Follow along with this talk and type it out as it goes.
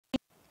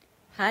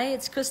Hi,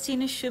 it's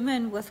Christina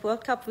Schumann with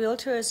World Cup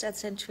Realtors at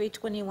Century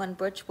 21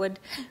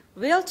 Birchwood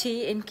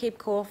Realty in Cape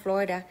Coral,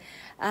 Florida.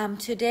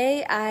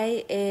 Today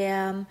I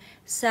am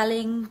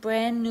selling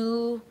brand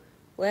new,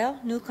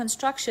 new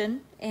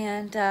construction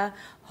and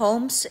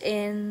homes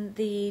in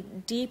the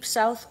deep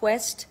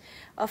southwest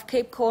of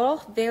Cape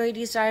Coral, very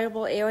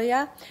desirable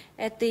area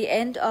at the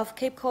end of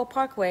Cape Coral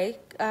Parkway,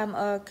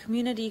 a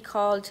community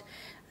called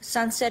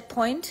Sunset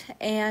Pointe,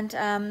 and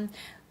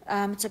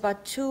it's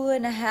about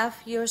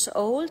 2.5 years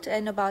old,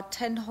 and about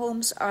 10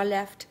 homes are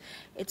left.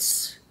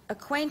 It's a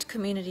quaint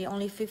community,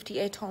 only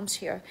 58 homes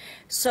here.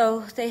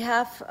 So they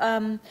have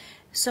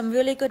some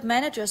really good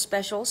manager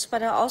specials,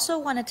 but I also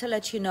wanted to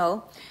let you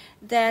know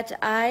that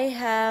I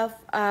have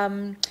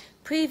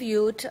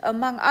previewed,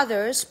 among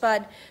others,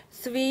 but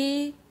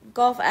 3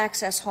 golf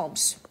access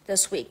homes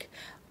this week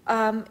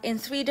in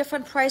 3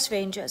 different price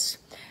ranges.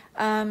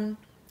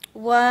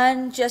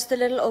 One just a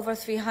little over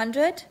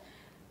 300,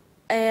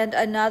 and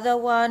another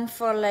one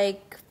for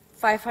like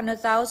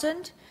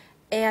 500,000,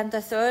 and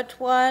the third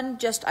one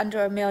just under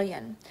 $1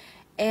 million.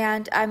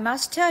 And I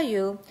must tell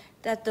you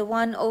that the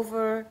one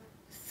over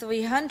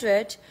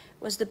 300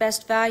 was the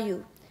best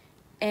value,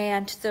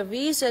 and the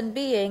reason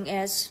being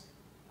is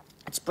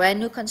it's brand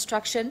new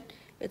construction.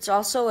 It's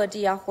also a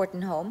D.R.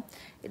 Horton home.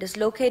 It is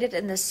located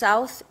in the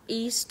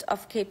southeast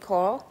of Cape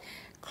Coral,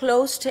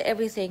 close to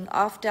everything,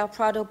 off Del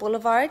Prado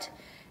Boulevard,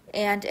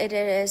 and it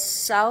is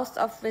south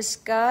of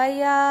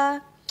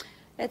Vizcaya,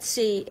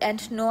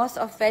 and north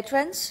of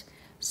Veterans.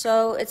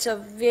 So it's a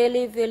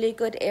really, really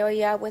good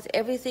area with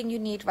everything you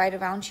need right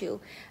around you.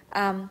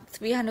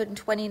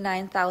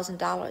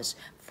 $329,000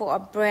 for a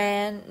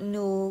brand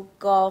new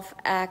golf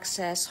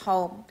access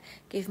home.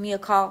 Give me a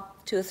call,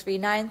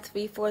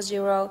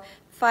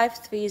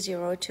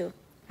 239-340-5302.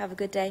 Have a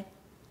good day.